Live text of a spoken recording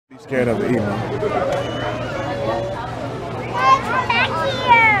Scared of the email. Back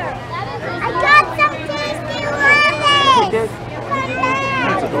here! I got some tasty rabbits!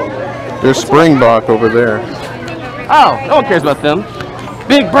 There's Springbok over there. Oh, no one cares about them.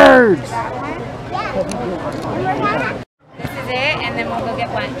 Big birds! This is it, and then we'll go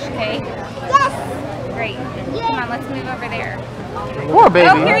get lunch, okay? Yes! Great. Come on, let's move over there. Poor baby.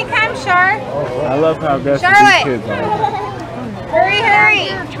 Oh, here he comes, Char. I love how aggressive Charlotte. these kids are. Hurry,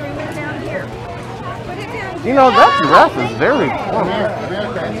 hurry. You know, that giraffe is very cool.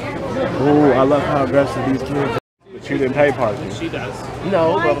 Ooh, I love how aggressive these kids are. But you didn't pay parking. She does.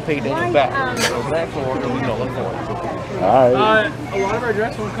 No, but I'm taking it back. So that for it, we don't look for it. Alright. A lot of our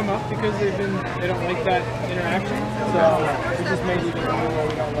dress won't come up because they don't like that interaction. So we just made it where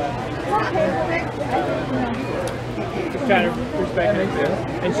we don't let kind of respect it too.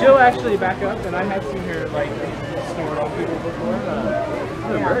 And she'll actually back up, and I have seen her like snort on people before.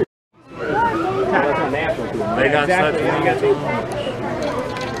 They got Exactly. And you gotta think,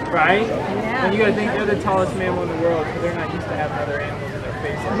 right? Yeah. And you gotta think they're the tallest mammal in the world because they're not used to having other animals in their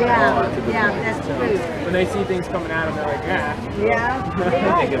face. Yeah, that's true. When they see things coming at them, they're like, ah.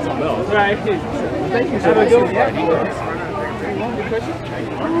 Yeah. They get something else. Right. Thank you so much. Good question.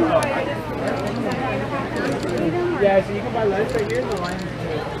 Yeah, so you can buy lunch right here. The line is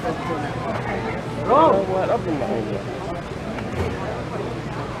Oh, what up in my own?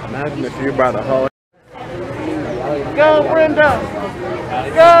 Imagine if you brought a whole. Go, Brenda!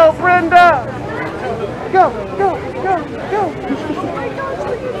 Go, Brenda! Go, go, go, go!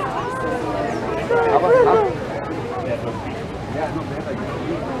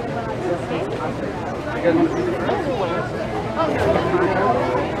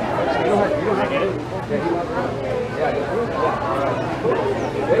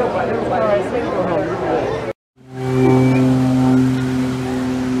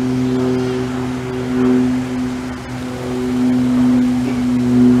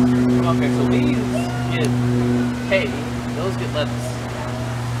 Okay, so these get hay, those get lettuce.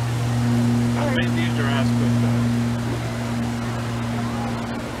 I made these giraffes quick though.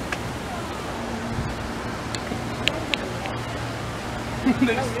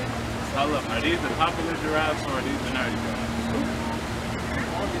 I love them. Are these the popular giraffes or are these the nerdy giraffes?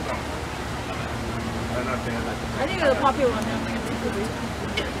 I think they're the popular one.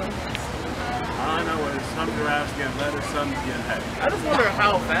 All I know is some giraffes get lettuce, some get hay. I just wonder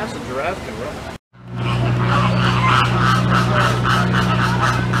how fast a giraffe can run.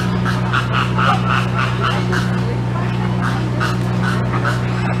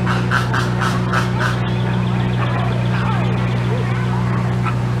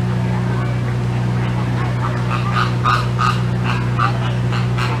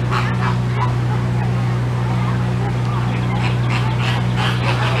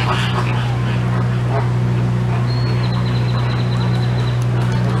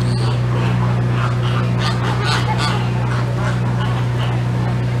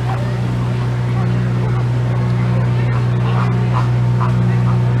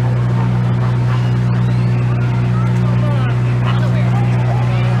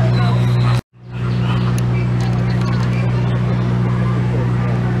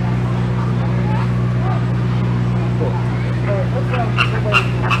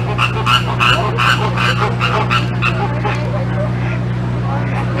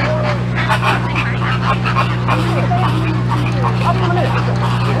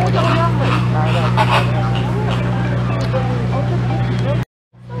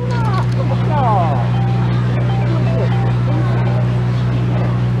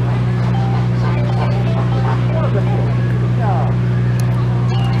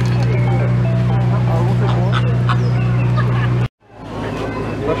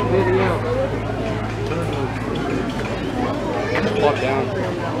 Walk down.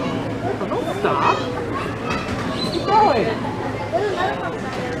 Don't stop. Keep going.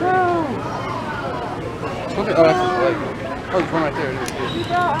 Go. Okay. Oh, that's his leg. Oh, there's one right there.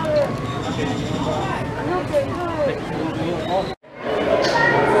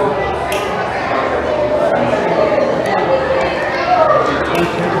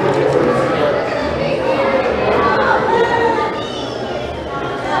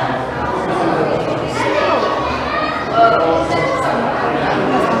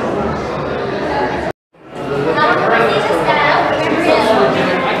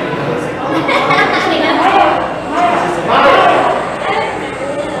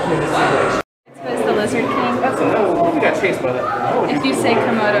 chased by that. If you say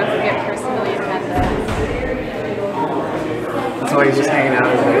Komodo, forget personally offended. That's why he's just hanging out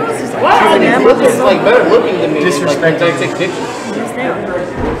over there. What? He's like better looking than me. Disrespect. Like, take pictures. Just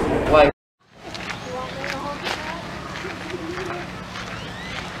do.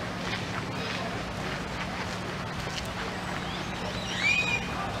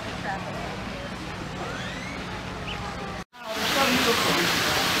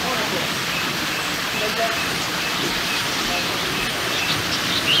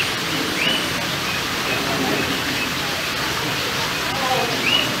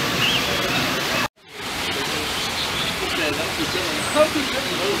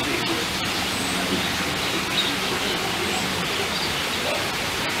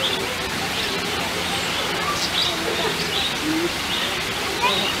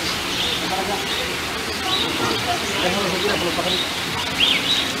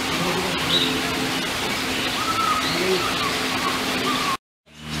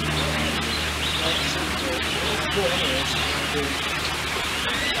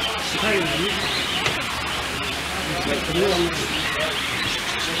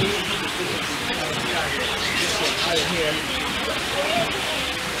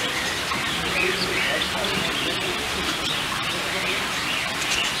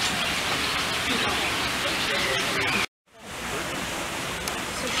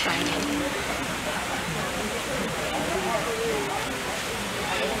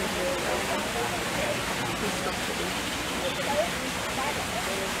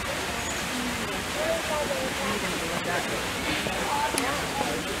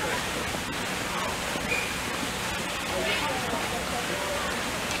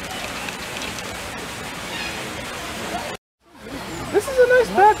 This is a nice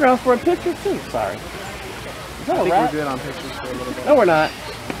background for a picture too. Sorry. Is that I a think wrap? we're good on pictures for a little bit. No, we're not.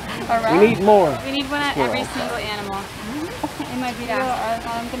 Alright. We need more. We need one at every single animal. It might be all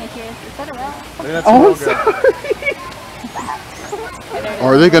I'm gonna hear. Is that a wrap? Oh, I'm sorry.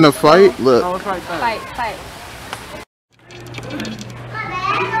 Are they gonna fight? Look. Oh, it's right there. Fight, fight.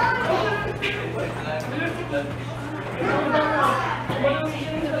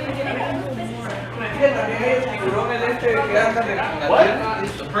 What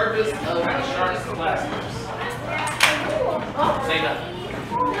is the purpose of the shark's blasters? Say nothing.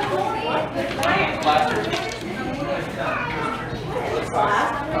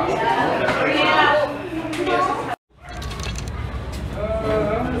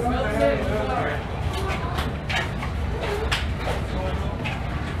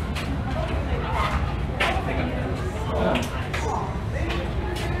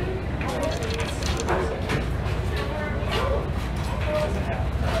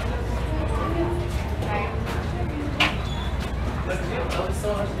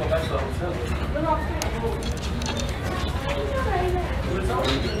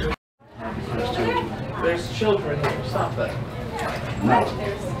 There's children here. Stop that.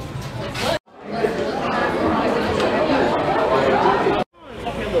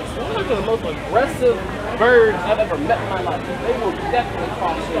 Okay, look, one of the most aggressive birds I've ever met in my life. They will definitely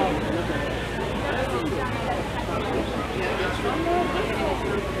cross you.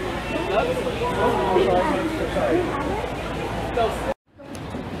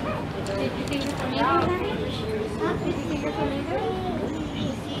 Did you think it's amazing? Huh? Did you think it's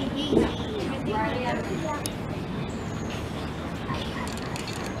amazing?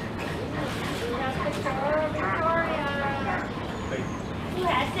 Who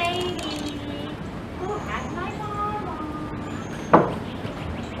has Sadie? Who has my mama?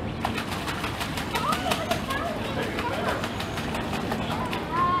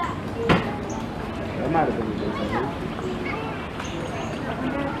 That might have been a good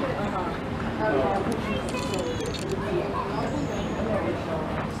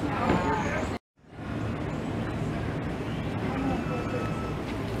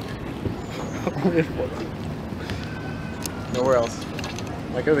Nowhere else.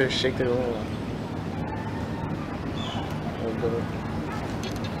 Like over there, shake their little.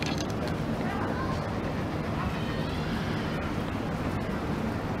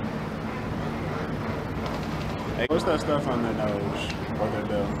 Hey, what's that stuff on their nose or their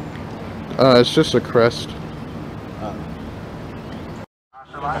bill? It's just a crest.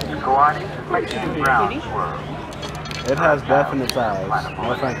 It has definite size.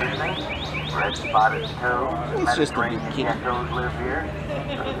 No thank you. Red spotted toad, It's just a big Mediterranean kitty. geckos live here.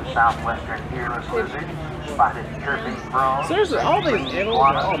 The southwestern earless lizard, spotted chirping frogs, Seriously, all these animals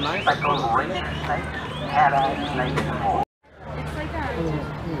are all nice. speckled razor snakes, cat-eyed snakes, and more. It's like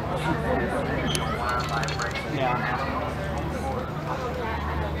a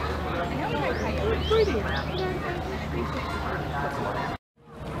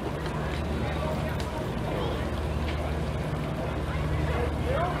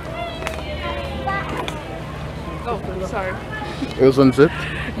Oh, sorry. It was unzipped?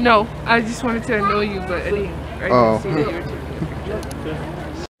 No, I just wanted to annoy you, but I didn't Oh. see that you were taking a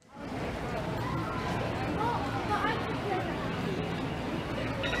picture.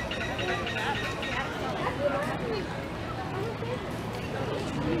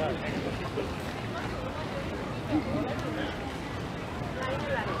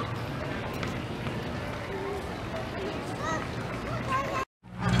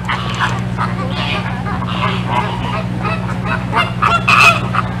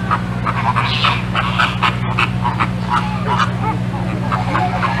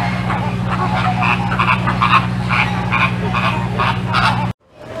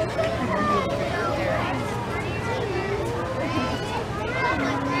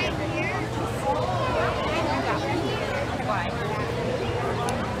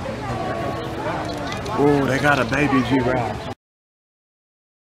 Ooh, they got a baby giraffe.